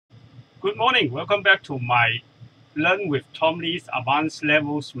Good morning. Welcome back to my Learn with Tom Lee's Advanced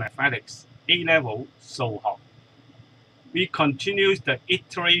Levels Mathematics A-Level 數學. We continue the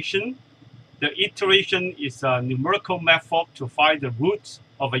iteration. The iteration is a numerical method to find the roots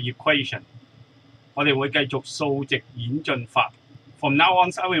of an equation. 我哋會繼續數值演進法. From now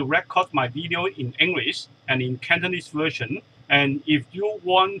on, I will record my video in English and in Cantonese version. And if you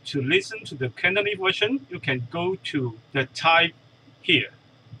want to listen to the Cantonese version, you can go to the type here.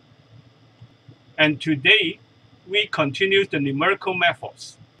 And today, we continue the numerical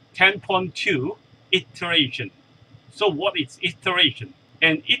methods. 10.2, iteration. So what is iteration?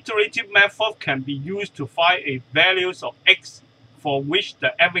 An iterative method can be used to find a values of x for which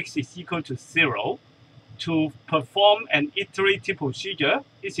the fx is equal to 0. To perform an iterative procedure,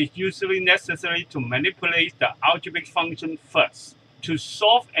 it is usually necessary to manipulate the algebraic function first. To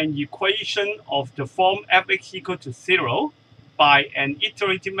solve an equation of the form fx equal to 0, by an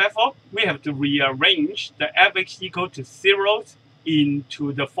iterative method, we have to rearrange the fx equal to 0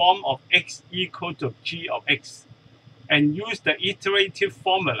 into the form of x equal to g of x and use the iterative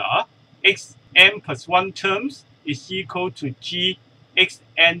formula xn plus 1 terms is equal to g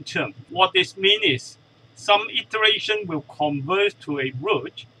xn term. What this means is some iteration will converge to a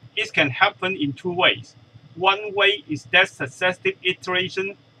root. It can happen in two ways. One way is that successive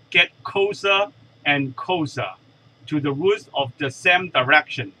iteration get closer and closer to the roots of the same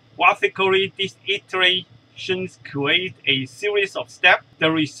direction. Graphically, these iterations create a series of steps.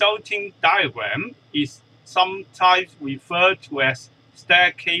 The resulting diagram is sometimes referred to as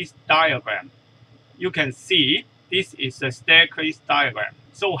staircase diagram. You can see this is a staircase diagram.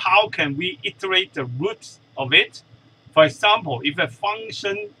 So how can we iterate the roots of it? For example, if a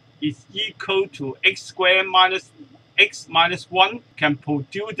function is equal to x squared minus x minus 1 can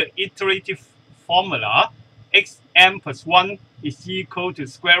produce the iterative formula xn plus 1 is equal to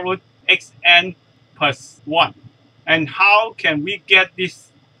square root xn plus 1. And how can we get this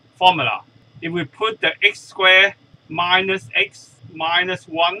formula? If we put the x squared minus x minus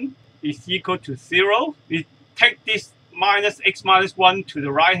 1 is equal to 0, we take this minus x minus 1 to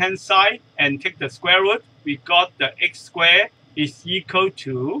the right hand side and take the square root. We got the x squared is equal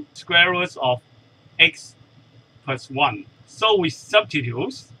to square root of x plus 1. So we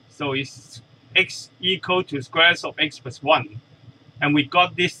substitute. So it's x equal to square root of x plus 1. And we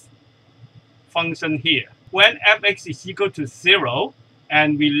got this function here. When fx is equal to 0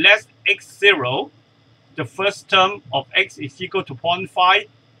 and we let x 0, the first term of x is equal to 0.5,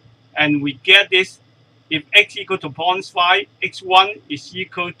 and we get this. If x equal to 0.5, x1 is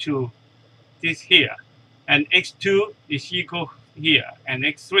equal to this here, and x2 is equal here, and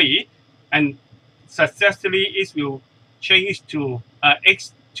x3, and successively it will change to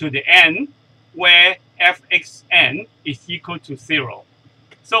x to the n, where fxn is equal to 0.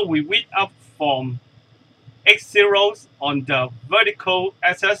 So we read up from x0 on the vertical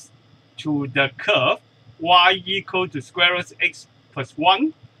axis to the curve y equal to square root x plus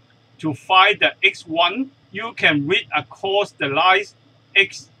 1. To find the x1, you can read across the lines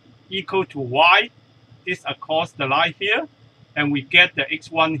x equal to y, this across the line here, and we get the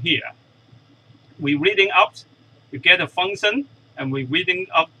x1 here. We reading up, we get a function, and we reading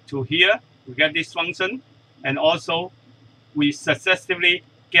up to here, we get this function, and also we successively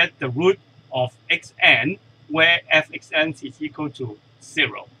get the root of xn, where fxn is equal to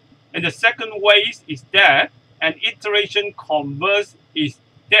 0. And the second way is that an iteration converse is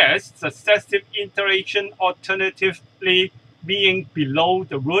that successive iteration alternatively being below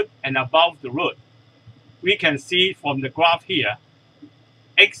the root and above the root. We can see from the graph here,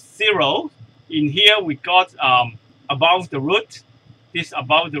 x0, in here we got above the root, this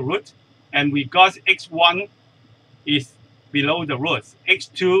above the root, and we got x1 is below the root,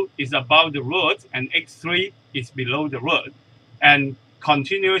 x2 is above the root, and x3 is below the root. And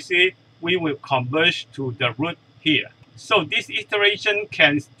continuously, we will converge to the root here. So this iteration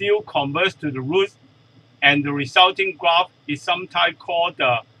can still converge to the root, and the resulting graph is sometimes called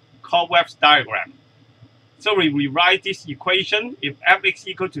the cobwebs diagram. So we rewrite this equation. If fx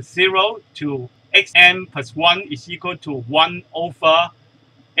equal to 0 to xn plus 1 is equal to 1 over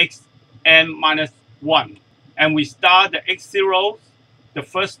xn minus 1. And we start the x0, the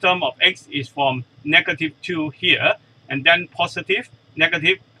first term of x is from negative 2 here, and then positive,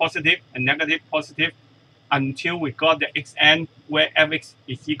 negative, positive, and negative, positive, until we got the xn where fx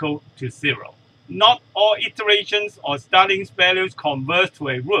is equal to 0. Not all iterations or starting values converge to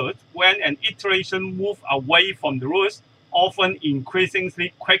a root. When an iteration moves away from the roots, often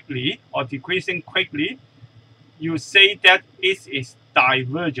increasingly quickly or decreasing quickly, you say that it is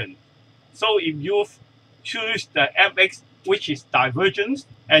divergent. So if you choose the fx which is divergence,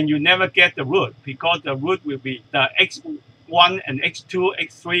 and you never get the root because the root will be the x1 and x2,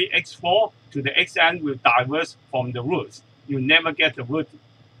 x3, x4 to the xn will diverge from the roots. You never get the root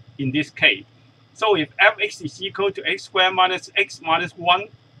in this case. So if fx is equal to x squared minus x minus 1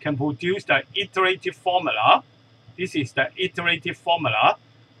 can produce the iterative formula. This is the iterative formula.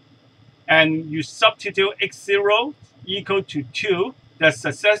 And you substitute x0 equal to 2. The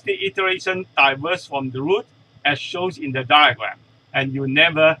successive iteration diverges from the root as shown in the diagram. And you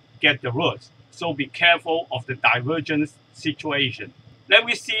never get the root. So be careful of the divergence situation. Let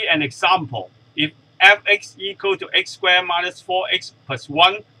me see an example. If fx equal to x squared minus 4x plus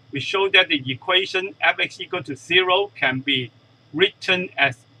 1, we show that the equation fx equal to 0 can be written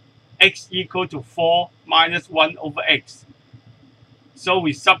as x equal to 4 minus 1 over x. So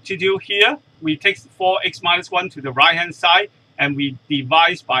we substitute here. We take 4x minus 1 to the right hand side and we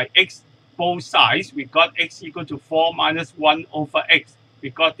divide by x both sides. We got x equal to 4 minus 1 over x.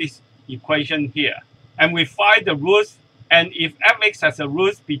 We got this equation here. And we find the roots. And if fx has a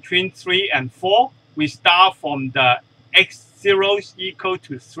root between 3 and 4, we start from the x0 is equal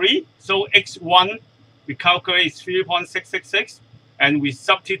to 3. So x1 we calculate 3.666 and we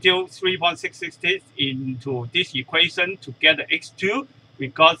substitute 3.666 into this equation to get the x2. We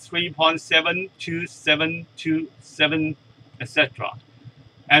got 3.72727, etc.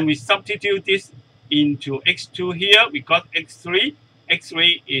 And we substitute this into x2 here. We got x3.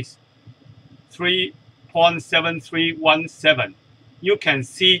 x3 is 3.7317. You can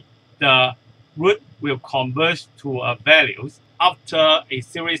see the root will converge to a values after a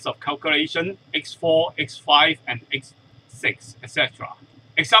series of calculation x4, x5, and x6, etc.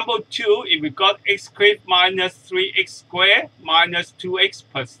 Example 2, if we got x squared minus 3x squared minus 2x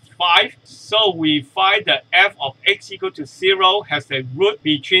plus 5, so we find that f of x equal to 0 has a root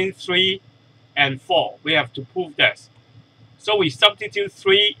between 3 and 4. We have to prove this. So we substitute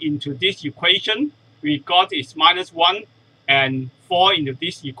 3 into this equation. We got is minus 1, and 4 into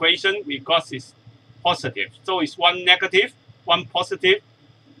this equation, we got is positive. So it's one negative, one positive.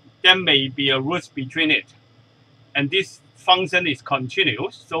 There may be a root between it. And this function is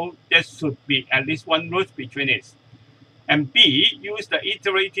continuous, so there should be at least one root between it. And B, use the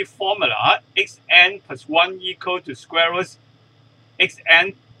iterative formula, xn plus 1 equal to square root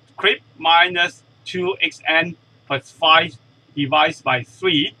xn squared minus 2xn plus 5 divided by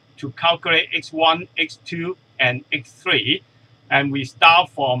 3 to calculate x1, x2, and x3. And we start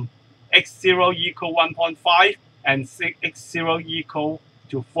from x0 equal 1.5 and x0 equal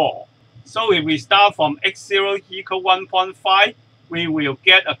to 4. So if we start from x0 equal 1.5, we will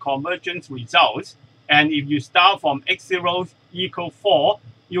get a convergence result. And if you start from x0 equal 4,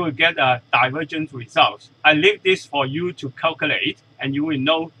 you will get a divergence result. I leave this for you to calculate, and you will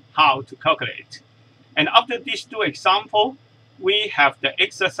know how to calculate. And after these two examples, we have the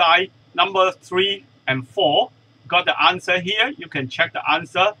exercise number 3 and 4. Got the answer here. You can check the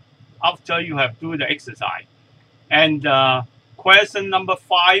answer after you have do the exercise. And question number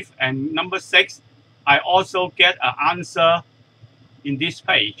 5 and number 6, I also get an answer in this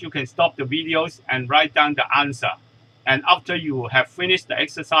page. You can stop the videos and write down the answer. And after you have finished the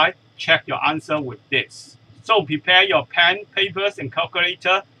exercise, check your answer with this. So prepare your pen, papers, and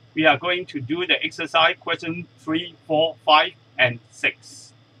calculator. We are going to do the exercise question 3, 4, 5, and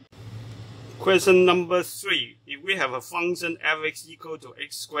 6. Question number 3. If we have a function fx equal to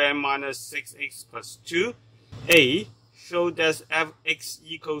x squared minus 6x plus 2, A, show that fx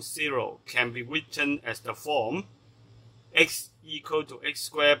equals 0 can be written as the form x equal to x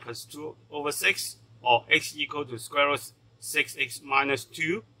squared plus 2 over 6, or x equal to square root 6x minus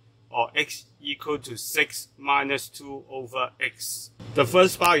 2, or x equal to 6 minus 2 over x. The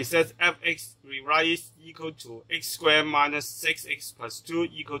first part is that fx rewrite equal to x squared minus 6x plus 2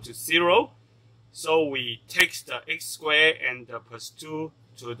 equal to 0. So we take the x squared and the plus 2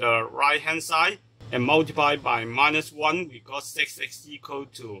 to the right hand side and multiply by minus 1. We got 6x equal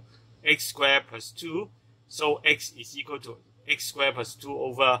to x squared plus 2. So x is equal to x squared plus 2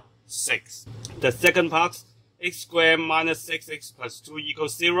 over 6. The second part, x squared minus 6x plus 2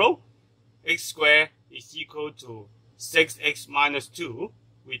 equals 0. X squared is equal to 6x minus 2.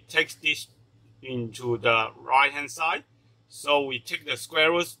 We take this into the right hand side. So we take the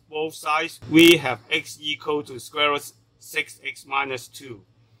square root both sides. We have x equal to square root 6x minus 2.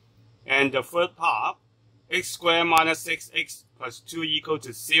 And the third part, x squared minus 6x plus 2 equal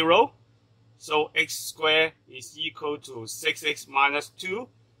to 0. So x squared is equal to 6x minus 2.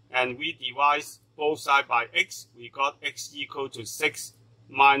 And we divide both sides by x. We got x equal to 6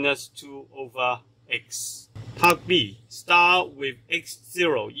 minus 2 over x. Part B, start with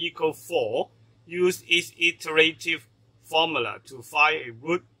x0 equal 4. Use its iterative formula to find a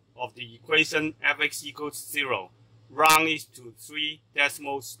root of the equation fx equals 0. Round it to 3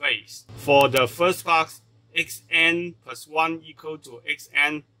 decimal space. For the first part, xn plus 1 equal to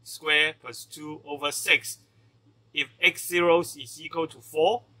xn squared plus 2 over 6. If x0 is equal to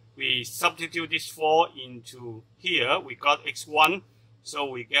 4, we substitute this 4 into here. We got x1, so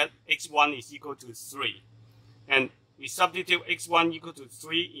we get x1 is equal to 3. And we substitute x1 equal to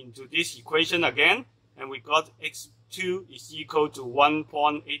 3 into this equation again, and we got x2 is equal to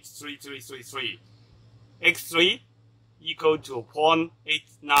 1.83333. x3 equal to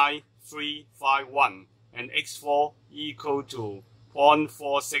 0.89351, and x4 equal to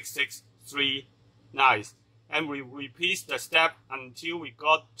 0.46639. And we repeat the step until we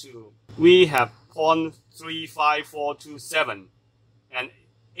have 0.35427, and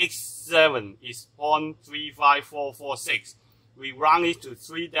x7 is 0.35446. We round it to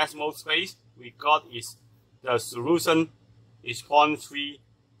 3 decimal space. We got is the solution is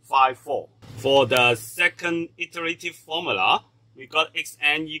 0.354. For the second iterative formula, we got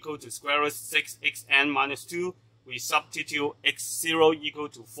xn equal to square root 6xn minus 2. We substitute x0 equal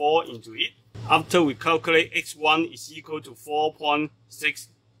to 4 into it. After we calculate x1 is equal to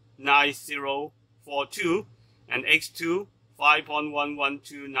 4.69042, and x2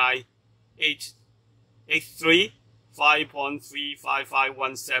 5.11298, x3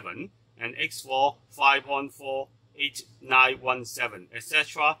 5.35517, and x4 5.48917,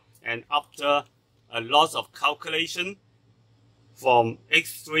 etc. And after a lot of calculation from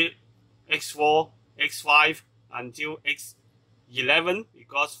x3, x4, x5 until x11, we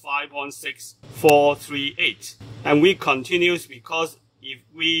got 5.6438. And we continue because if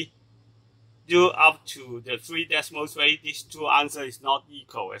we do up to the 3 decimal space, these two answers is not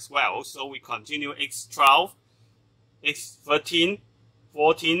equal as well. So we continue x12, x13,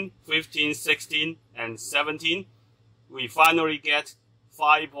 14, 15, 16, and 17. We finally get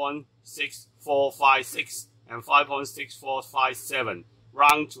 5.6456 and 5.6457.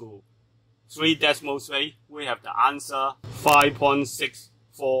 Round to 3 decimal space, we have the answer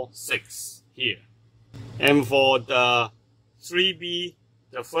 5.646 here. And for the 3b,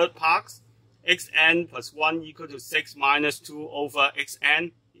 the third part, xn plus 1 equal to 6 minus 2 over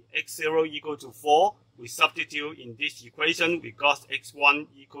xn, x0 equal to 4. We substitute in this equation. We got x1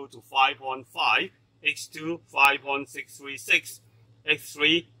 equal to 5.5, x2 5.636,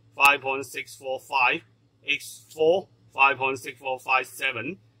 x3 5.645, x4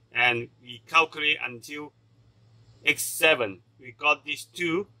 5.6457, and we calculate until x7. We got these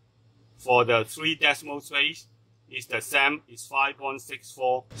two. For the 3 decimal space is the same, is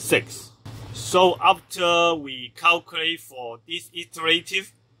 5.646. So after we calculate for this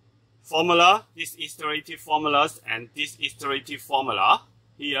iterative formula, this iterative formulas, and this iterative formula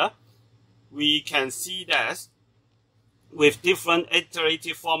here, we can see that with different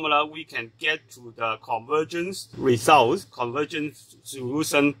iterative formula, we can get to the convergence results, convergence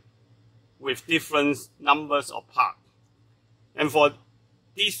solution with different numbers of parts. And for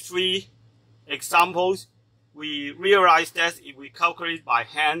these 3 examples, we realize that if we calculate by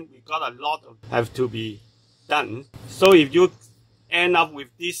hand, we got a lot of have to be done. So if you end up with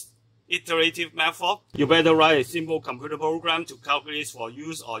this iterative method, you better write a simple computer program to calculate for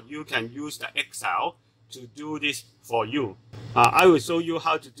you, or you can use the Excel to do this for you. I will show you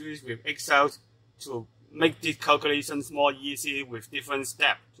how to do this with Excel to make these calculations more easy with different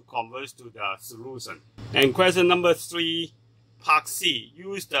steps to converge to the solution. And question number 3, part C.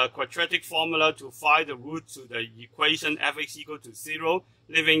 Use the quadratic formula to find the root to the equation fx equal to 0,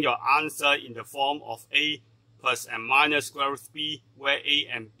 leaving your answer in the form of a plus and minus square root b, where a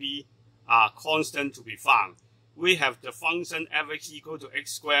and b are constant to be found. We have the function fx equal to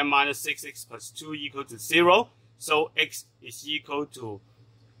x squared minus 6x plus 2 equal to 0. So x is equal to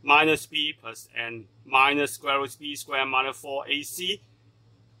minus b plus and minus square root b squared minus 4ac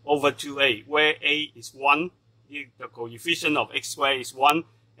over 2a, where a is 1. The coefficient of x squared is 1,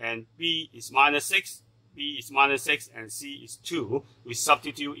 and b is minus 6, b is minus 6, and c is 2. We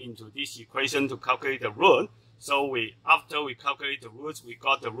substitute into this equation to calculate the root. So after we calculate the roots, we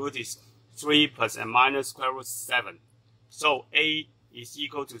got the root is 3 plus and minus square root 7. So a is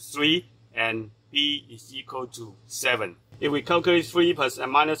equal to 3 and b is equal to 7. If we calculate 3 plus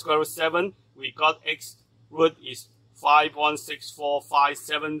and minus square root 7, we got x root is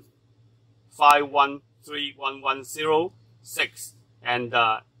 5.64575131106, and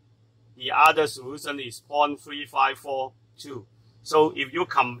the other solution is 0.3542. So if you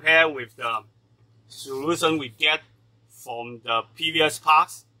compare with the solution we get from the previous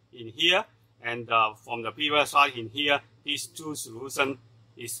parts in here and from the previous part in here, these two solutions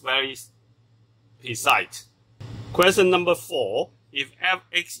is very precise. Question number 4. If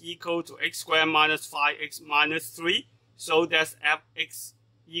fx equal to x squared minus 5x minus 3, so that fx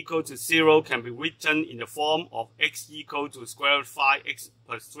equal to 0 can be written in the form of x equal to square root 5x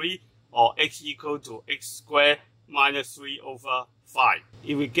plus 3 or x equal to x squared minus 3 over 5.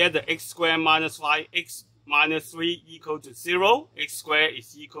 If we get the x squared minus 5x minus 3 equal to 0, x squared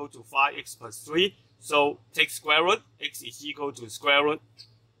is equal to 5x plus 3. So take square root, x is equal to square root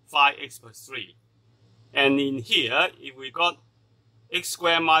 5x plus 3. And in here, if we got x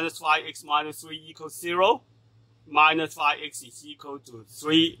squared minus 5x minus 3 equals 0, minus 5x is equal to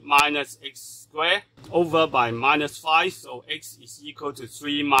 3 minus x squared over by minus 5. So x is equal to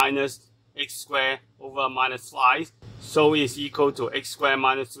 3 minus x squared over minus 5. So it's equal to x squared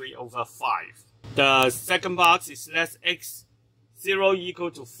minus 3 over 5. The second part is let x 0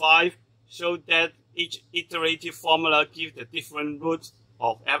 equal to 5. Show that each iterative formula gives the different roots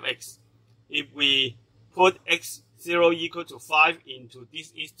of fx. If we put x 0 equal to 5 into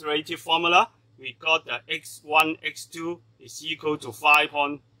this iterative formula, we got the x1, x2 is equal to 5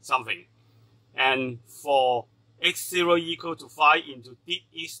 point something. And for x0 equal to 5 into this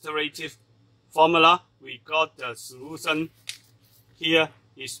iterative formula, we got the solution here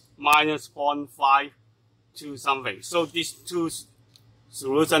is minus 0.52 something. So these two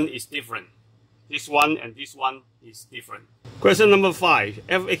solution is different. This one and this one is different. Question number 5.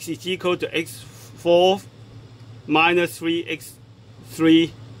 fx is equal to x4 minus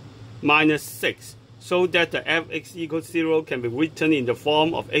 3x3 minus 6. So that the fx equals 0 can be written in the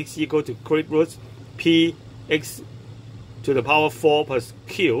form of x equal to cube roots p x to the power 4 plus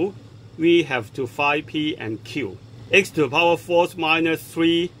q. We have to find p and q. X to the power 4 minus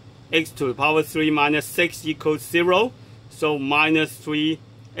 3, x to the power 3 minus 6 equals 0. So minus 3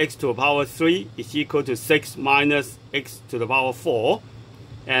 x to the power 3 is equal to 6 minus x to the power 4.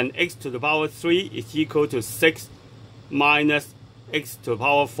 And x to the power 3 is equal to 6 minus x to the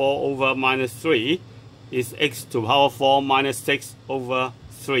power 4 over minus 3 is x to the power 4 minus 6 over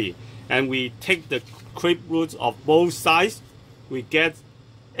 3. And we take the cube roots of both sides. We get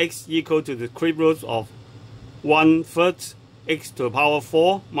x equal to the cube roots of 1/3 x to the power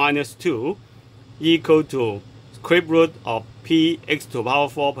 4 minus 2 equal to cube root of p x to the power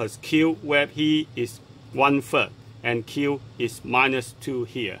 4 plus q, where p is 1/3 and q is minus 2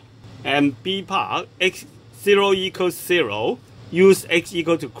 here. And b part, x0 equals 0. Use x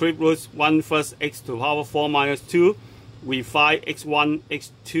equal to cube roots 1/3 x to the power 4 minus 2. We find x1,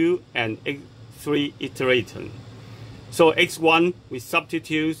 x2, and x3 iteration. So x1, we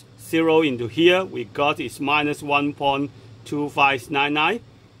substitute 0 into here. We got is minus 1.2599.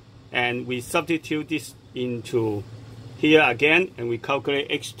 And we substitute this into here again. And we calculate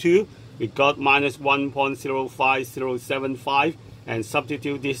x2. We got minus 1.05075. And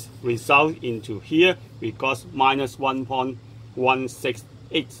substitute this result into here. We got minus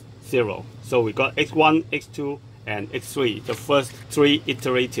 1.1680. So we got x1, x2, and x3, the first 3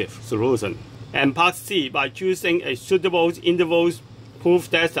 iterative solution. And part C, by choosing a suitable intervals, prove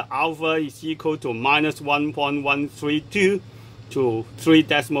that the alpha is equal to minus 1.132 to 3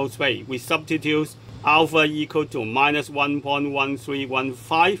 decimal space. We substitute alpha equal to minus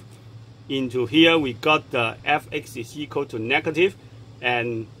 1.1315 into here. We got the fx is equal to negative,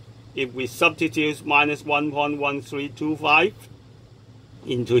 and if we substitute minus 1.1325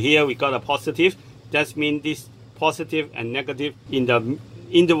 into here, we got a positive. That means this positive and negative in the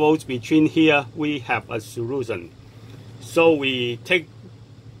intervals between here, we have a solution. So we take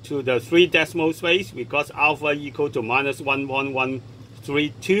to the 3 decimal space, we got alpha equal to minus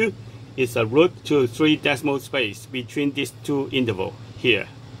 1.132 is a root to 3 decimal space between these two intervals here.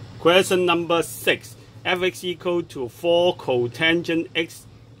 Question number 6. fx equal to 4 cotangent x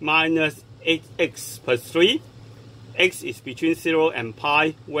minus 8x plus 3. X is between 0 and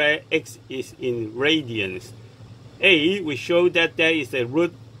pi, where x is in radians. A, we show that there is a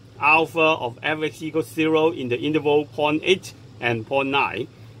root alpha of fx equals 0 in the interval 0.8 and 0.9.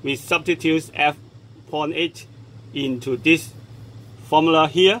 We substitute f 0.8 into this formula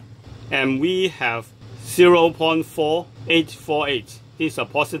here, and we have 0.4848. These are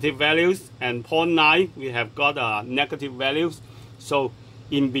positive values, and 0.9 we have got negative values. So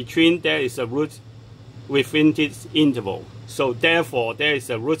in between there is a root within this interval. So therefore there is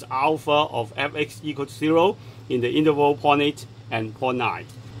a root alpha of fx equals 0 in the interval 0.8 and 0.9.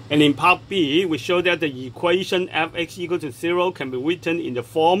 And in part B, we show that the equation fx equal to 0 can be written in the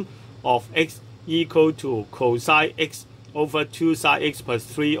form of x equal to cosine x over 2 sine x plus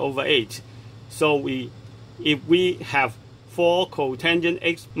 3 over 8. So if we have 4 cotangent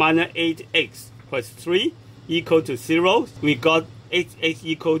x minus 8x plus 3 equal to 0, we got x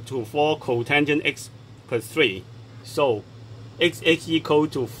equal to 4 cotangent x plus 3. So xx equal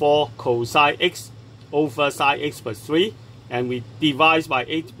to 4 cosine x over sine x plus 3. And we divide by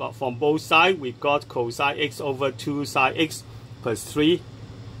 8 from both sides. We got cosine x over 2 sine x plus 3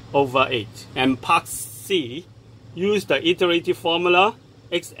 over 8. And part C, use the iterative formula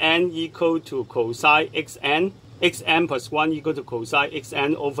xn equal to cosine xn, xn plus 1 equal to cosine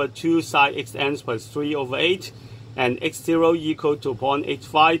xn over 2 sine xn plus 3 over 8, and x0 equal to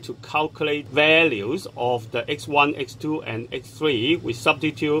 0.85 to calculate values of the x1, x2, and x3. We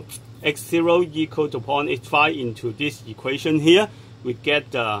substitute x0 equal to 0.85 into this equation here. We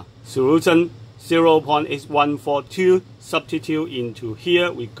get the solution 0.8142. Substitute into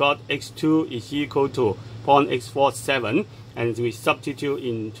here, we got x2 is equal to 0.847, and we substitute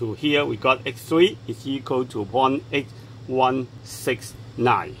into here, we got x3 is equal to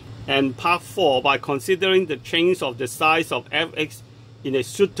 0.8169. And part 4, by considering the change of the size of fx in a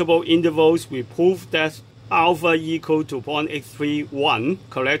suitable intervals, we prove that alpha equal to 0.831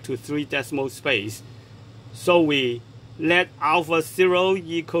 correct to 3 decimal space. So we let alpha 0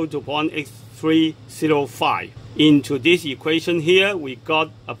 equal to 0.8305. Into this equation here, we got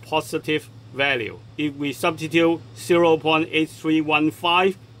a positive value. If we substitute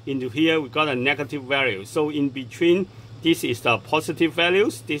 0.8315 into here, we got a negative value. So in between, this is the positive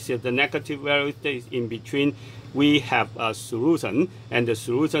values, this is the negative values, this is in between, we have a solution, and the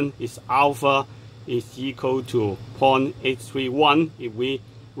solution is alpha is equal to 0.831 if we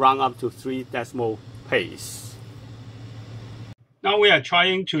round up to 3 decimal place. Now we are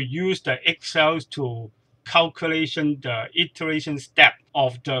trying to use the Excel to calculation the iteration step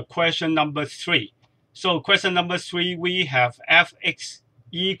of the question number 3. So question number 3, we have fx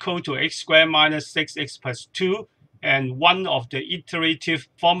equal to x squared minus 6x plus 2, and one of the iterative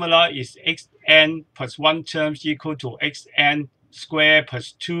formula is xn plus 1 terms equal to xn squared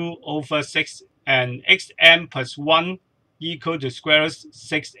plus 2 over 6, and xn plus 1 equal to square root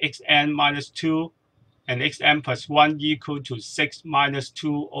 6xn minus 2, and xn plus 1 equal to 6 minus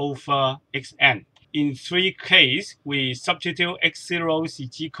 2 over xn. In 3 cases, we substitute x0 is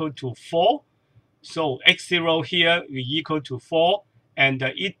equal to 4. So x0 here we equal to 4, and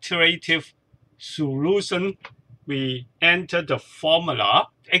the iterative solution, we enter the formula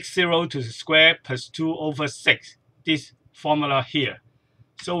x0 to the square plus 2 over 6, this formula here.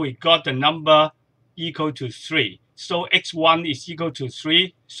 So we got the number equal to 3. So x1 is equal to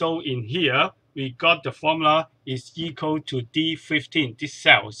 3. So in here, we got the formula is equal to D15, this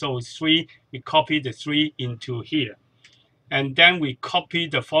cell. So 3, we copy the 3 into here. And then we copy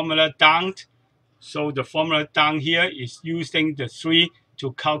the formula down. So the formula down here is using the 3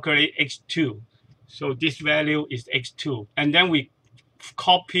 to calculate x2. So this value is x2. And then we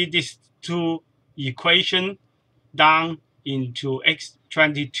copy these 2 equations down into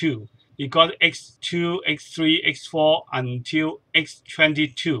x22. We got x2, x3, x4 until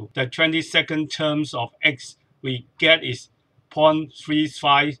x22. The 22nd terms of x we get is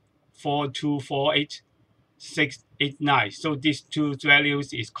 0.354248,689. So these 2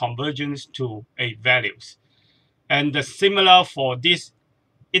 values is convergence to a values. And the similar for this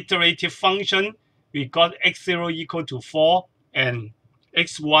iterative function, we got x0 equal to 4 and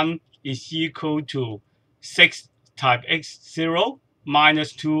x1 is equal to 6 times x0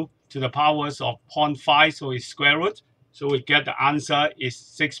 minus 2 to the powers of 0.5, so it's square root. So we get the answer is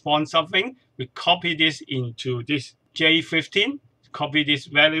 6 point something. We copy this into this J15, copy these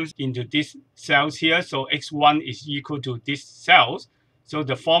values into these cells here. So x1 is equal to these cells. So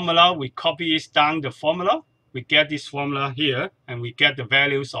the formula, we copy it down the formula. We get this formula here, and we get the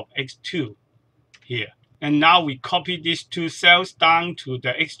values of x2 here. And now we copy these 2 cells down to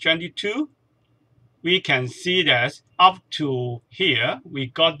the x22. We can see that up to here, we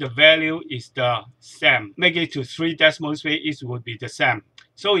got the value is the same. Make it to 3 decimal space, it would be the same.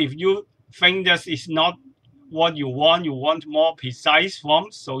 So if you think that is not what you want more precise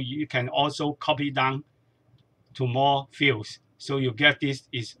form, so you can also copy down to more fields. So you get this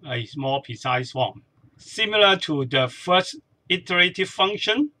is a more precise form. Similar to the first iterative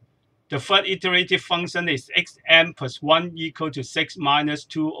function, the third iterative function is xn plus 1 equal to 6 minus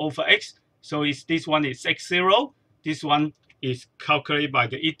 2 over x. So this one is x0. This one is calculated by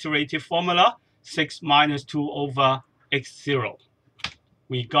the iterative formula, 6 minus 2 over x0.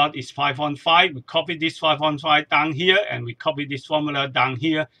 We got is 515. We copy this 515 down here, and we copy this formula down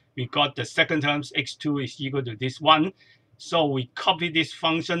here. We got the second terms, x2 is equal to this one. So we copy this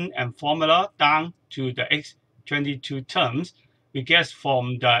function and formula down to the x22 terms. We get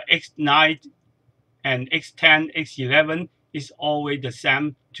from the x9 and x10, x11 is always the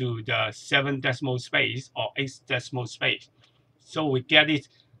same to the 7 decimal space or 8 decimal space. So we get it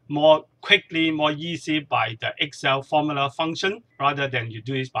more quickly, more easy by the Excel formula function rather than you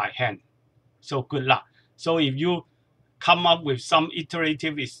do it by hand. So good luck. So if you come up with some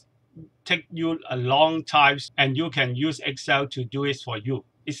iterative, it take you a long time, and you can use Excel to do it for you.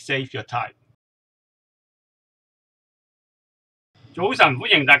 It saves your time. 早晨，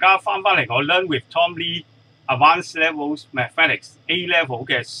歡迎大家翻返嚟我 Learn with Tom Lee Advanced Levels Mathematics A Level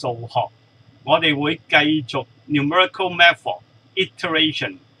嘅數學。我哋會繼續 Numerical Method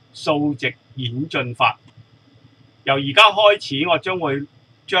Iteration 數值演進法。由而家開始，我將會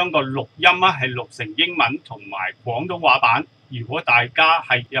將個錄音係錄成英文同埋廣東話版。如果大家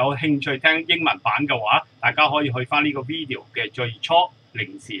係有興趣聽英文版嘅話，大家可以去翻呢個 video 嘅最初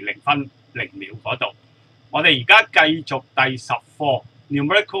0時0分0秒嗰度。我哋而家繼續第10課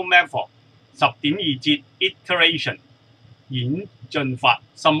Numerical Method 10.2節 Iteration 演進法。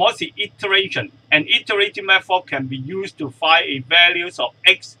什麼是 Iteration? An iterative method can be used to find a values of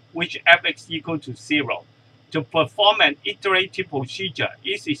x which fx equal to 0. To perform an iterative procedure,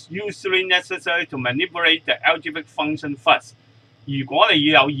 it is usually necessary to manipulate the algebraic function first. 如果你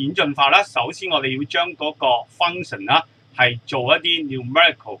要有演進法啦，首先我哋要將嗰個 function 啦係做一啲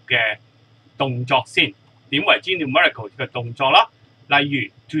numerical 嘅動作先。點為之 numerical 嘅動作啦？例如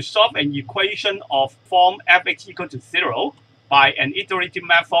to solve an equation of form fx equal to 0 by an iterative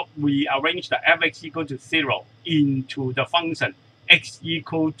method, we arrange the fx equal to 0 into the function x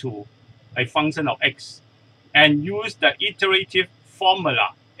equal to a function of x, and use the iterative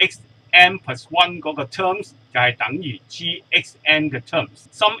formula xn plus 1嗰個 terms 就係等於 gxn 嘅 terms.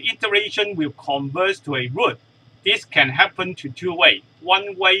 Some iteration will converge to a root. This can happen to two ways.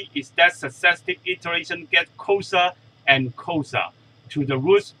 One way is that successive iteration get closer and closer to the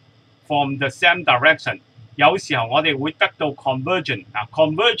roots from the same direction. 有時候我哋會得到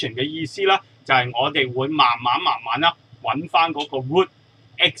convergent。convergent 嘅意思啦，就係我哋會慢慢啦揾翻嗰個 root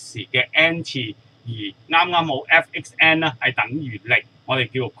x 嘅 n 次，而啱好 fxn 啦係等於0，我哋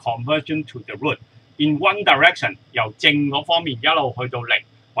叫做 convergent to the root in one direction， 由正嗰方面一路去到0，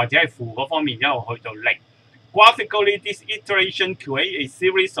或者係負嗰方面一路去到0。Graphically, this iteration creates a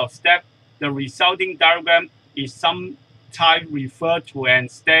series of steps. The resulting diagram is sometimes referred to as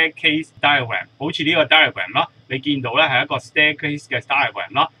staircase diagram. 好似呢個 diagram 啦，你見到咧係一個 staircase 嘅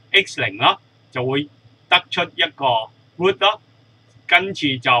diagram 啦 ，x0 啦就會得出一個 root 啦，跟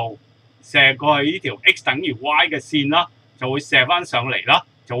住就射過去呢條 x 等於 y 嘅線啦，就會射翻上嚟啦，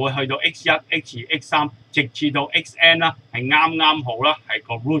就會去到 x1、x2、x3，直至到 xn 啦，係啱好啦，係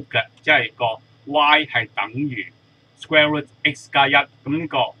個 root 嘅，即係個 y 係等於 square root x 加1，咁呢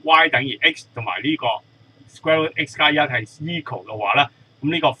個 y 等於 x 同埋呢個 square root x 加1係 equal 嘅話咧，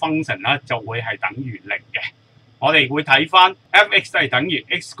咁呢個 function 咧就會係等於0嘅。我哋會睇翻 f(x) 係等於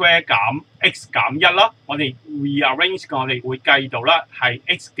x square 減 x 減1啦，我哋 rearrange 我哋會計到啦，係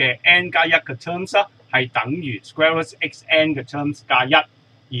x 嘅 n 加1嘅 terms 啦，係等於 square root xn 嘅 terms 加1，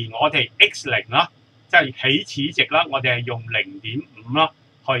而我哋 x0 啦，即係起始值啦，我哋係用 0.5 啦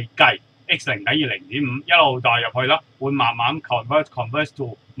去計。x0 等於 0.5， 一路代入去啦，會慢慢 convert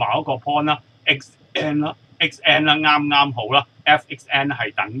to 某一個 point 啦 ，xn 啦 ，xn 啦啱好啦 ，fxn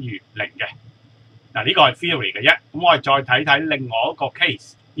係等於0嘅。嗱呢個係 theory 嘅啫，咁我哋再睇睇另外一個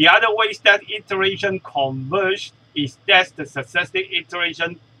case。The other ways that iteration converge is that the successive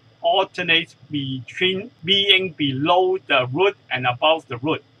iteration alternates between being below the root and above the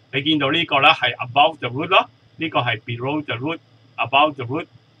root。你見到呢個咧係 above the root 啦，呢個係 below the root，above the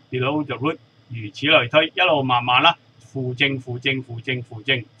root。below the root， 如此類推，一路慢慢啦，負正，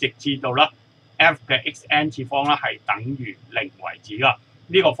直至到啦 f 嘅 xn 次方啦係等於0為止噶。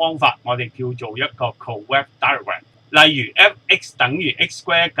呢個方法我哋叫做一個 co-wave diagram。例如 f(x) 等於 x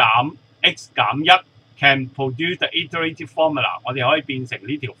square 減 x 減1 can produce the iterative formula， 我哋可以變成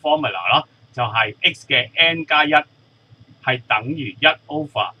呢條 formula 啦，就係 x 嘅 n 加1係等於1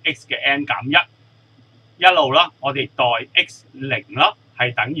 over x 嘅 n 減1，一路啦，我哋代 x0 啦。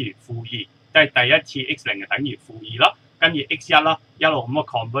係等於-2，即係第一次 x0 係等於-2啦，跟住 x1啦，一路咁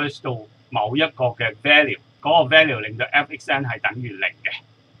converge 到某一個嘅 value， 嗰個 value 令到 fxn 係等於0嘅。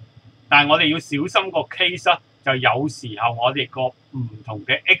但係我哋要小心個 case 啦，就有時候我哋個唔同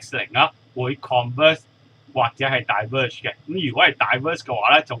嘅 x0 啦會 converge 或者係 diverge 嘅。咁如果係 diverge 嘅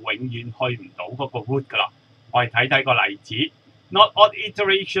話咧，就永遠去唔到嗰個 root 噶啦。我哋睇睇個例子。Not all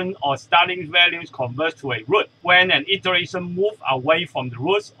iteration or starting values converge to a root. When an iteration moves away from the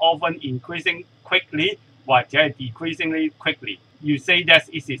roots, often increasing quickly 或者係 decreasingly quickly, you say that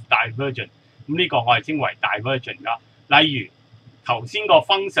it is divergent. 咁呢個我哋稱為 divergent 噶。例如頭先個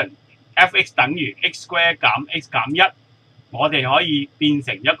function f(x) 等於 x square 減 x 減1，我哋可以變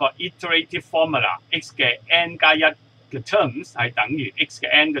成一個 iterative formula， x 嘅 n 加1嘅 terms 係等於 x 嘅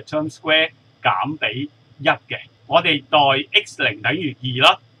n 嘅 term square 減俾1嘅。我哋代 x0等於2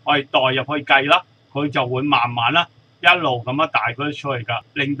啦，我哋代入去計啦，佢就會慢慢啦一路咁樣大佢出去㗎，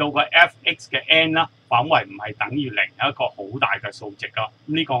令到個 f(x) 嘅 n 啦反為唔係等於0，係一個好大嘅數值㗎。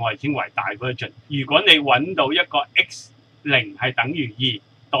呢個我哋稱為 divergent。如果你揾到一個 x0係等於2，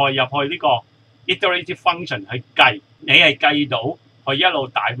代入去呢個 iterative function 去計，你係計到佢一路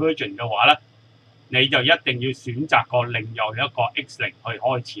divergent 嘅話咧，你就一定要選擇個另外一個 x0去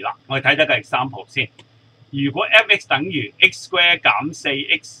開始啦。我哋睇睇個 example 先。如果 f(x) 等於 x square 減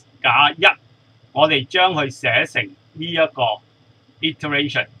 4x 加1，我哋將佢寫成呢一個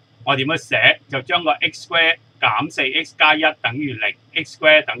iteration。我點樣寫？就將個 x square 減 4x 加1等於0，x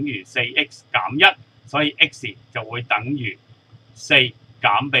square 等於 4x 減1，所以 x 就會等於4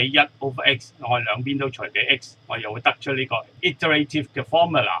減俾1 over x， 我哋兩邊都除俾 x， 我又會得出呢個 iterative 嘅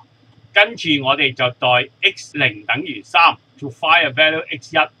formula。跟住我哋就代 x0 等於3 to find a value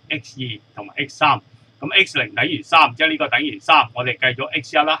x1、x2 同埋x3。咁 x0 等於3，即係呢個等於3，我哋計咗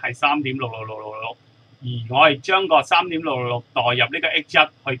x1 啦，係 3.66666，而我哋將個 3.666 代入呢個 x1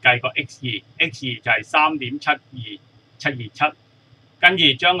 去計個 x2 就係 3.72727， 跟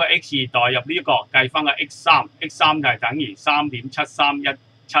住將個 x2 代入呢個計翻個 x3 就係等於 3.7317，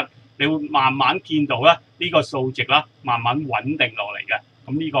 你會慢慢見到咧呢個數值啦，慢慢穩定落嚟嘅。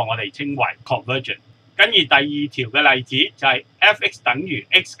咁呢個我哋稱為 convergent。跟住第二條嘅例子就係 f(x) 等於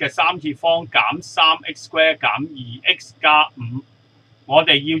x 嘅3次方減 3x square 減 2x 加5。我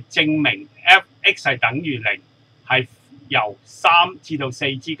哋要證明 f(x) 係等於0，係由3至到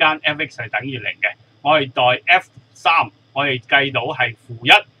4之間 f(x) 係等於0嘅。我哋代 f3，我哋計到係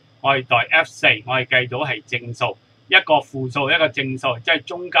-1；我哋代 f4，我哋計到係正數，一個負數一個正數，即係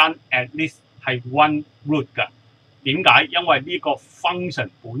中間 at least 係 one root 㗎。點解？因為呢個 function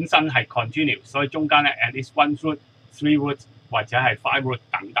本身係 continuous， 所以中間咧 at least one root、three roots 或者係five root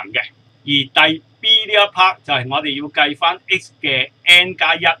等等嘅。而第 B 呢一 part 就係我哋要計翻 x 嘅 n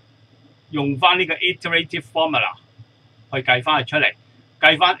加1，用翻呢個 iterative formula 去計翻佢出嚟，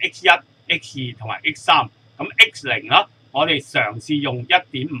計翻 x1、x2 同埋 x3。咁 x0啦，我哋嘗試用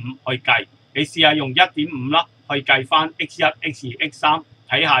 1.5 去計，你試下用 1.5 啦去計翻 x1、x2、x3，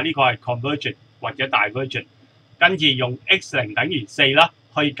 睇下呢個係 convergent 或者 divergent。跟住用 x0等於4啦，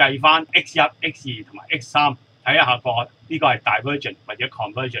去計翻 x1、x2 同埋 x3， 睇下呢個係 divergent 或者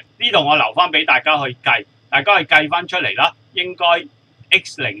convergent。呢度我留翻俾大家去計，大家去計翻出嚟啦。應該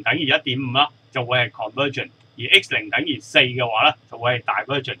x0等於 1.5 啦，就會係 convergent； 而 x0等於4嘅話咧，就會係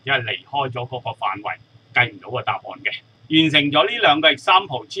divergent， 因為離開咗嗰個範圍，計唔到個答案嘅。完成咗呢兩個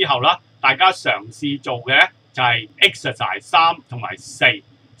example 之後啦，大家嘗試做嘅就係 exercise 3同埋4。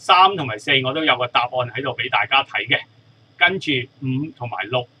3同埋4我都有個答案喺度俾大家睇嘅，跟住5同埋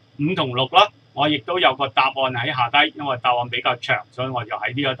6，5同6啦，我亦都有個答案喺下低，因為答案比較長，所以我就喺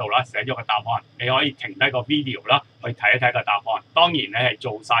呢一度啦寫咗個答案。你可以停低個 video 啦，去睇一睇個答案。當然你係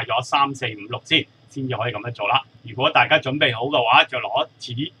做晒咗3、4、5、6先至可以咁樣做啦。如果大家準備好嘅話，就攞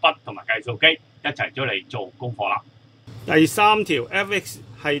紙筆同埋計數機一齊出嚟做功課啦。第三條 f(x)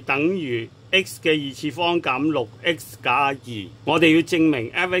 係等於 x 嘅2次方減 6x 加2。我哋要證明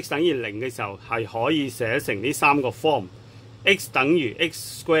f(x) 等於0嘅時候係可以寫成呢三個 form。x 等於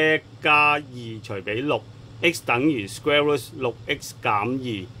x square 加2除俾6，x 等於 square root 6x 減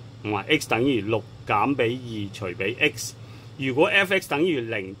2，同埋 x 等於6減俾2除俾 x。如果 f(x) 等於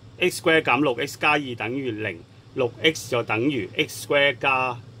0，x square 減 6x 加2等於0，6x 就等於 x square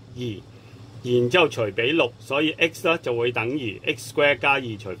加2。然之後除俾6，所以 x 咧就會等於 x square 加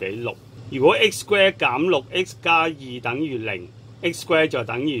2除俾6。如果 x square 減 6x 加2等於0，x square 就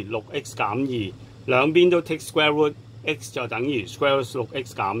等於 6x 減2，兩邊都 take square root，x 就等於 square root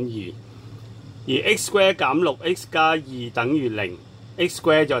 6x 減2。而 x square 減 6x 加2等於0，x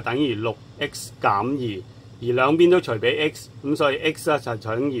square 就等於 6x 減2，而兩邊都除俾 x， 咁所以 x 咧就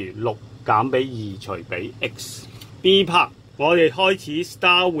等於6減俾2除俾 x。B part 我哋開始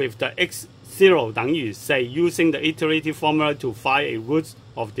start with the x0 等於4 ，using the iterative formula to find a root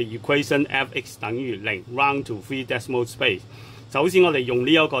of the equation f(x) 等於0 round to 3 decimal space。首先我哋用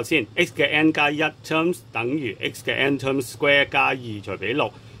呢一個先 ，x 嘅 n 加1 terms 等於 x 嘅 n terms square 加2除俾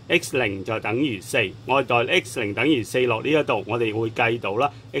6，x0 就等於4。我哋代 x0 等於4落呢一度，我哋會計到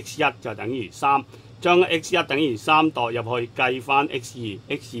啦 ，x1 就等於3，將 x1 等於3代入去計翻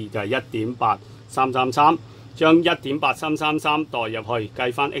x2 就係 1.8333。將 1.8333 代入去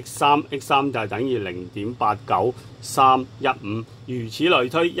計翻 x3 就係等於 0.89315， 如此類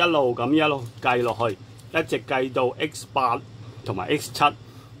推，一路計落去，一直計到 x8 同埋 x7。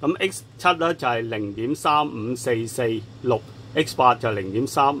咁 x7 咧就係 0.35446，x8 就係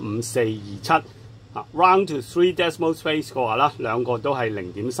 0.35427。round to 3 decimal space 嘅話啦，兩個都係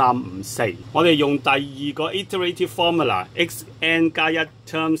0.354。我哋用第二個 iterative formula xn 加1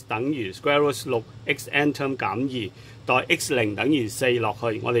 terms 等於 square root 6 xn term 減2，代 x0等於4落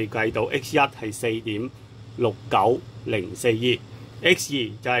去，我哋計到 x1 係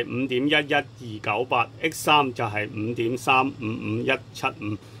 4.69042。x2 就係 5.11298，x3 就係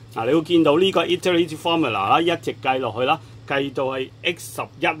 5.355175。嗱，你會見到呢個 iterative formula 啦，一直計落去啦，計到係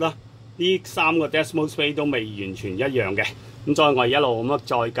x11啦，呢3個 decimal space 都未完全一樣嘅。咁再我哋一路咁樣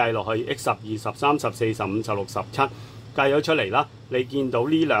再計落去 x12、13、14、15、16、17，計咗出嚟啦，你見到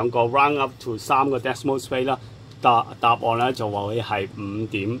呢兩個 round up to 3個 decimal space 啦，答案咧就話會係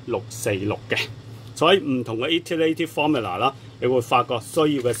 5.646 嘅。所以唔同嘅 iterative formula 啦，你會發覺需要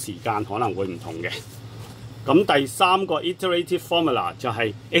嘅時間可能會唔同嘅。咁第三個 iterative formula 就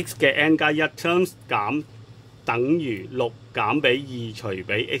係 x 嘅 n 加1 terms 減等於6減比2除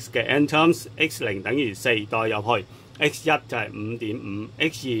比 x 嘅 n terms x0 等於4代入去 x1 就係 5.5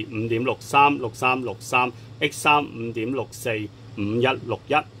 x2 5.63 63 63 x3 5.64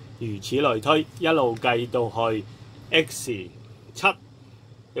 5161如此類推一路計到去 x7，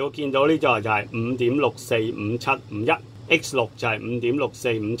你會見到呢就係 5.645751 x6 就係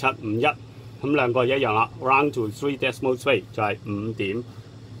 5.645751。咁兩個一樣啦 ，round to 3 decimal space 就係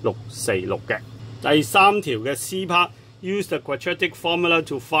 5.646 嘅。第三條嘅 C part use the quadratic formula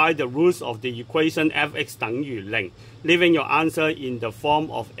to find the roots of the equation f(x) 等於0 ，leaving your answer in the form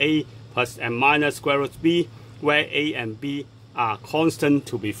of a plus and minus square root b where a and b are constant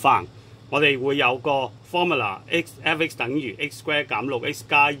to be found。我哋會有個 formula f(x) 等於 x square 減 6x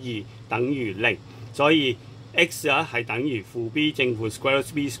加2等於0，所以x 咧係等於負 b 正負 square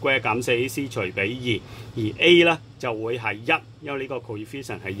b square 減 4ac 除比2，而 a 咧就會係1，因為呢個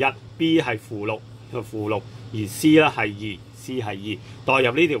coefficient 係1 ，b 係負6，而 c 咧係2 ，c 係2。代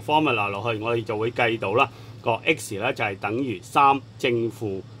入呢條 formula 落去，我哋就會計到啦，個 x 咧就係等於3正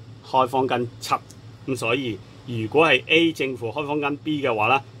負開方根7，咁所以如果係 a 正負開方根 b 嘅話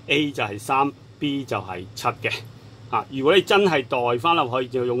咧 ，a 就係3 ，b 就係7嘅。如果你真係代翻落去，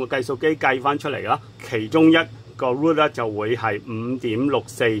就用個計數機計翻出嚟啦。其中一個 root 咧就會係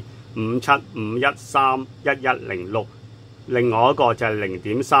 5.6457513110，另外一個就係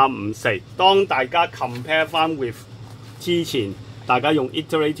 0.354。當大家 compare 翻 with 之前大家用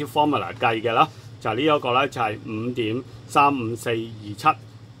iterative formula 計嘅啦，就呢一個咧就係 5.35427，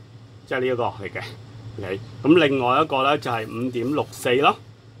即係呢一個嚟嘅。OK， 咁另外一個咧就係 5.64 咯。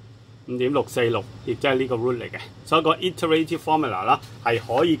5.646，亦即係呢個 root 嚟嘅，所以個 iterative formula 啦係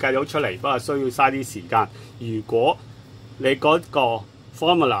可以計到出嚟，不過需要嘥啲時間。如果你嗰個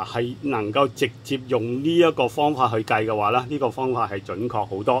formula 係能夠直接用呢一個方法去計嘅話咧，呢個方法係準確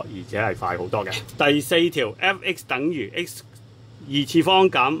好多，而且係快好多嘅。第四條 f(x) 等於 x 2次方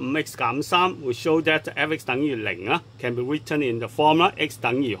減 5x 減3 will show that f(x) 等於0啦 ，can be written in the form 啦 ，x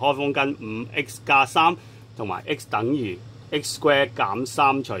等於開方根 5x 加3同埋 x 等於x square 減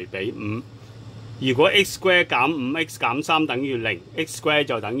3除比5。如果 x square 減 5x 減3等於0 ，x square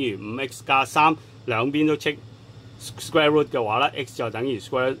就等於 5x 加3，兩邊都斥 square root 嘅話咧 ，x 就等於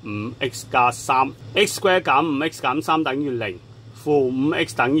square 5x 加3。x square 減 5x 減3等於0，負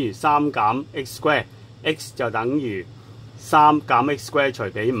 5x 等於3減 x square，x 就等於3減 x square 除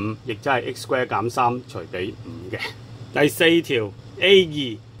比5，亦即係 x square 減3除比5嘅。第四條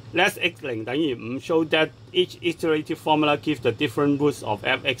A2。Let x0 等於5 show that each iterative formula gives the different roots of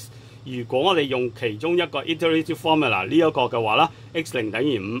f(x)。如果我哋用其中一個 iterative formula 呢一個嘅話啦 ，x0 等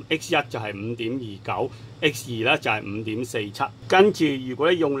於5 ，x1 就係 5.29，x2 咧就係 5.47。跟住如果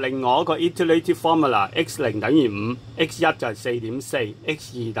你用另外一個 iterative formula x0 等於5 ，x1 就係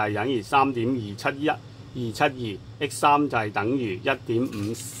 4.4，x2 就係等於3.272，272，x3 就係等於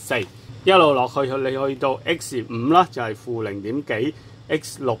 1.54。一路落去你去到 x5啦，就係負0點幾。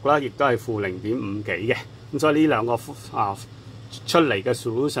x6 啦，亦都係負0.5幾嘅，咁所以呢兩個出嚟嘅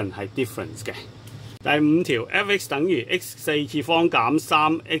solution 係 difference 嘅。第五條 f(x) 等於 x 4次方減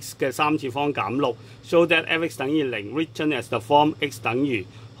 3x 嘅3次方減6 ，show that f(x) 等於0 written as the form x 等於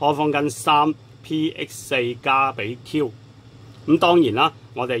開方根3 p(x4) 加比 q。咁當然啦，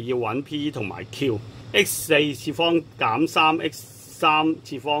我哋要揾 p 同埋 q。x 4次方減 3x 3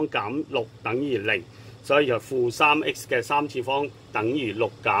次方減6等於0。所以就負3x 嘅3次方等於6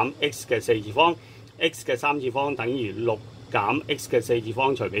減 x 嘅4次方 ，x 嘅3次方等於6減 x 嘅4次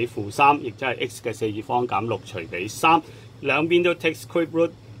方除比負3，亦即係 x 嘅4次方減6除比3。兩邊都 take square root，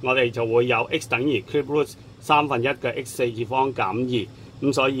 我哋就會有 x 等於 square root 1/3嘅 x 4次方減2。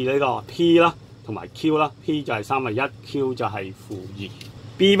咁所以呢個 p 啦同埋 q 啦 ，p 就係1/3，q 就係負2。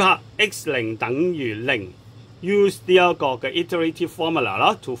B part x0 等於0。use 呢一個嘅 iterative formula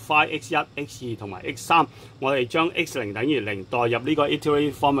啦 ，to find x1、x2 同埋 x3。我哋將 x0等於0代入呢個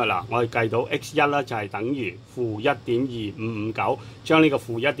iterative formula， 我哋計到 x1 咧就係等於-1.2559，將呢個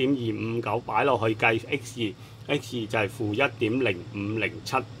-1.2559擺落去計 x2 就係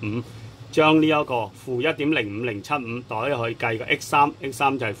-1.05075，將呢一個-1.05075代入去計個 x3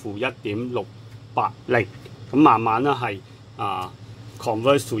 就係-1.680，咁慢慢咧係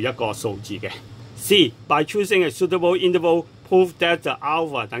convert to 一個數字嘅。C. By choosing a suitable interval, prove that the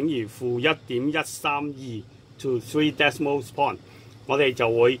alpha 等於-1.132 to 3 decimal point。我哋就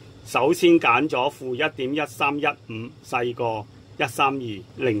會首先揀咗-1.1315細過132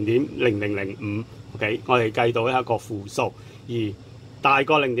 0.0005。OK， 我哋計到一個負數，而大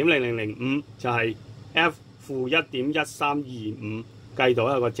過0.0005就係 f-1.1325。計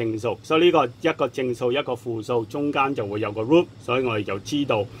到一個正數，所以呢個一個正數一個負數，中間就會有個 root， 所以我哋就知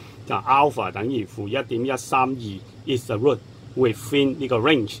道就 alpha 等於-1.132 is the root within 呢個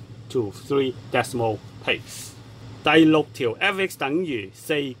range to 3 decimal place。第6條 f(x) 等於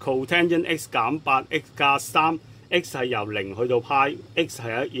4 cotangent x 減 8x 加3 ，x 係由0去到派 ，x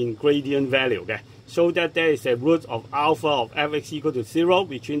係一 ingredient value 嘅。So that there is a root of alpha of f(x) equal to 0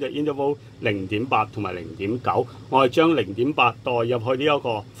 between the interval 0.8同埋0.9。我係將0.8代入去呢一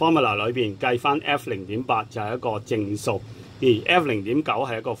個 formula 裏邊，計翻 f 0.8就係一個正數，而 f 0.9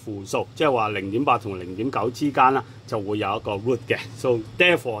係一個負數，即係話0.8同0.9之間啦就會有一個 root 嘅。So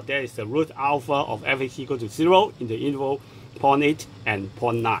therefore there is a root alpha of f(x) equal to 0 in the interval 0.8 and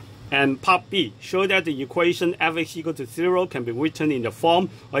 0.9。And part B, show that the equation f(x) equal to 0 can be written in the form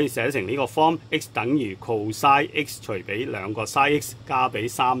可以寫成呢個 form x 等於 cosine x 除比兩個 sin x 加比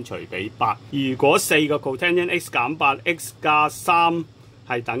3除比8。如果4個 cotangent x 減 8x 加3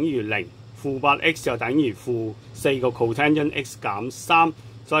係等於0，負 8x 就等於負4個 cotangent x 減3，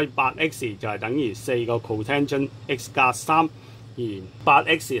所以 8x 就係等於4個 cotangent x 加3，而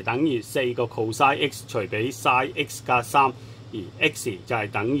 8x 等於4個 cosine x 除比 sin x 加3。而 x 就係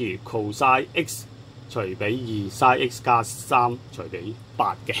等於 cosine x 除比2 sin x 加3除比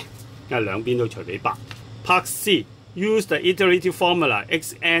8嘅，因為兩邊都除比8。Part C use the iterative formula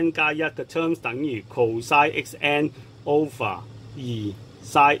xn 加1嘅 terms 等於 cosine xn over 2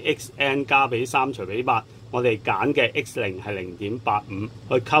 sin xn 加比3除比8。我哋揀嘅 x0係 0.85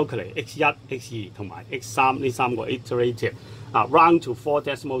 去 calculate x1、x2 同埋 x3呢三個 iterative round to 4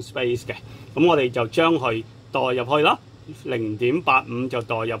 decimal space 嘅。咁我哋就將佢代入去啦。0.85 就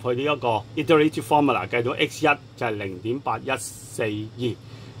代入去呢一個 iterative formula， 計到 x1 就係 0.8142，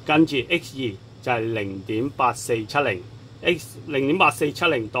 跟住 x2 就係 0.8470， x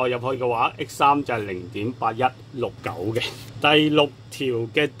 0.8470 代入去嘅話 ，x3 就係 0.8169 嘅。第6條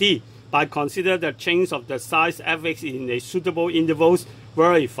嘅 D by consider the change of the size f(x) in a suitable intervals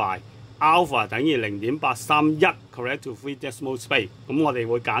verify alpha 等於 0.831 correct to 3 decimal space。咁我哋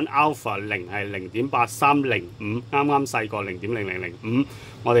會揀 alpha 0係 0.8305， 啱啱細過 0.0005，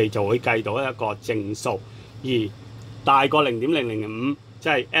 我哋就會計到一個正數。而大過 0.005， 即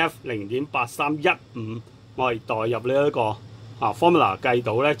係 f 0.8315， 我哋代入呢一個formula 計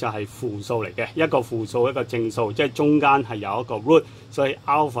到咧就係負數嚟嘅，一個負數一個正數，即係中間係有一個 root， 所以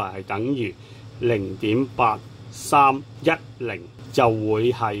alpha 係等於 0.8310。就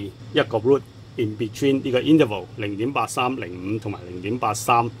會係一個 root in between 呢個 interval 0.8305同埋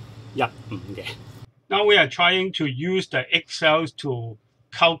0.8315嘅。Now we are trying to use the Excel to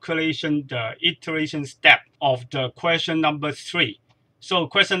calculation the iteration step of the question number 3. So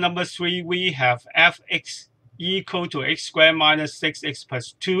question number 3, we have f(x) equal to x squared minus 6x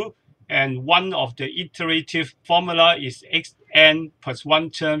plus 2, and one of the iterative formula is xn plus 1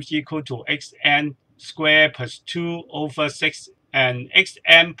 terms equal to xn squared plus 2 over 6, and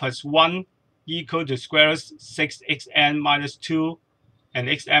xn plus 1 equal to square root 6xn minus 2, and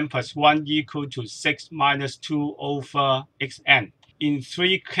xn plus 1 equal to 6 minus 2 over xn. In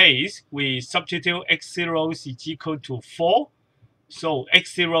 3 cases, we substitute x0 is equal to 4. So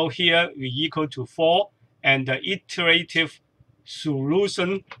x0 here we equal to 4, and the iterative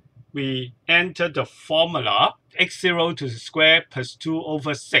solution, we enter the formula x0 to the square plus 2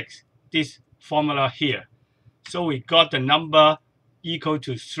 over 6, this formula here. So we got the number equal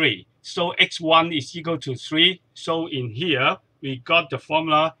to 3. So x1 is equal to 3. So in here, we got the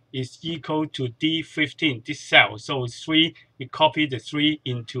formula is equal to D15, this cell. So 3, we copy the 3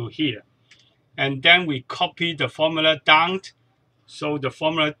 into here. And then we copy the formula down. So the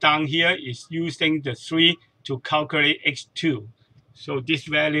formula down here is using the 3 to calculate x2. So this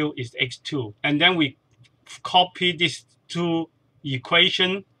value is x2. And then we copy these two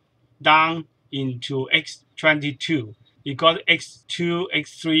equations down into x22. You got x2,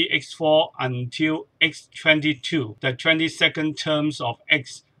 x3, x4 until x22. The 22nd terms of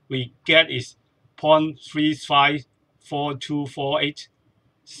x we get is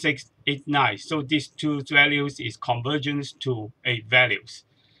 0.354248,689. So these two values is convergence to a values.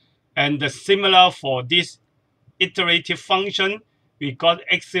 And the similar for this iterative function, we got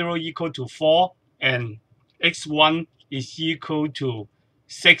x0 equal to 4 and x1 is equal to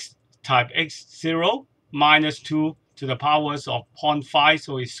 6 times x0 minus 2 to the powers of 0.5,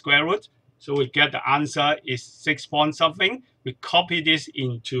 so it's square root. So we get the answer is 6 point something. We copy this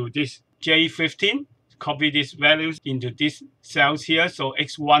into this J15, copy these values into these cells here. So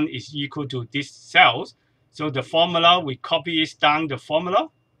x1 is equal to these cells. So the formula, we copy it down the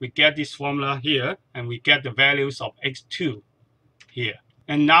formula. We get this formula here, and we get the values of x2 here.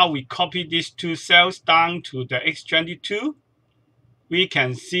 And now we copy these two cells down to the x22. We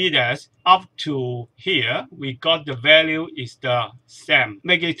can see that up to here, we got the value is the same.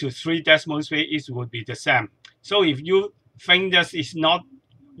 Make it to 3 decimal space, it would be the same. So if you think that is not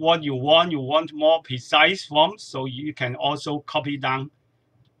what you want more precise form, so you can also copy down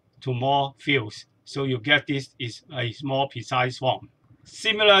to more fields. So you get this is a more precise form.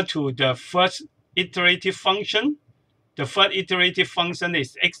 Similar to the first iterative function, the third iterative function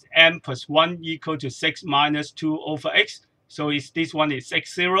is xn plus 1 equal to 6 minus 2 over x. So this one is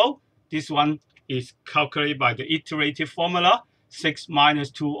x0. This one is calculated by the iterative formula, 6 minus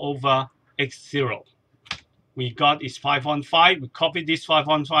 2 over x0. We got is 5.5. We copy this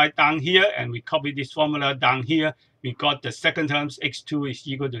 5.5 down here, and we copy this formula down here. We got the second term, x2 is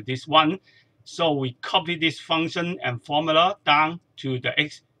equal to this one. So we copy this function and formula down to the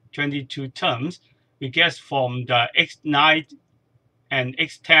x22 terms. We get from the x9 and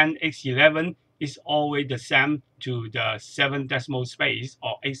x10, x11 is always the same to the 7 decimal space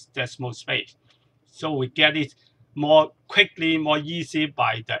or 8 decimal space. So we get it more quickly, more easy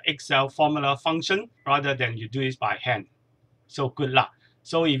by the Excel formula function rather than you do it by hand. So good luck.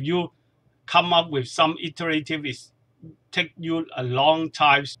 So if you come up with some iterative, it's take you a long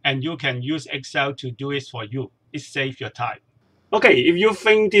time, and you can use Excel to do it for you. It saves your time. Okay, if you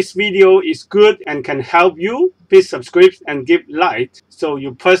think this video is good and can help you, please subscribe and give like. So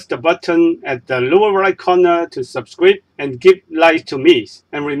you press the button at the lower right corner to subscribe and give like to me.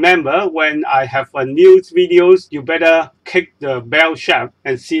 And remember, when I have a new videos, you better click the bell shape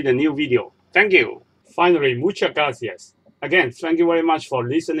and see the new video. Thank you. Finally, muchas gracias. Again, thank you very much for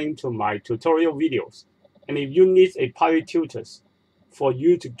listening to my tutorial videos. And if you need a private tutor for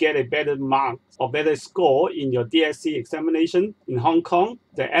you to get a better mark or better score in your DSC examination in Hong Kong,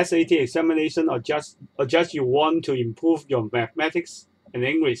 the SAT examination, or just you want to improve your mathematics and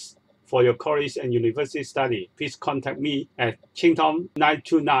English for your college and university study, please contact me at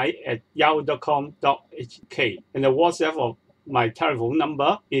chingtom929@yahoo.com.hk. And the WhatsApp of my telephone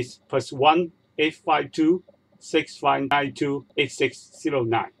number is +1 852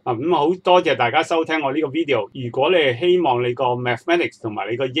 65928609。咁好多謝大家收聽我呢個 video。如果你係希望你個 mathematics 同埋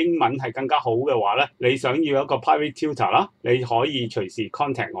你個英文係更加好嘅話咧，你想要一個 private tutor 啦，你可以隨時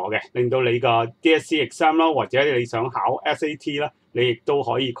contact 我嘅，令到你個 DSC exam 啦，或者你想考 SAT 啦，你亦都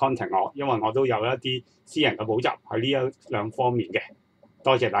可以 contact 我，因為我都有一啲私人嘅補習喺呢兩方面嘅。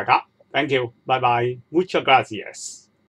多謝大家 ，thank you，拜拜 ，muchas gracias。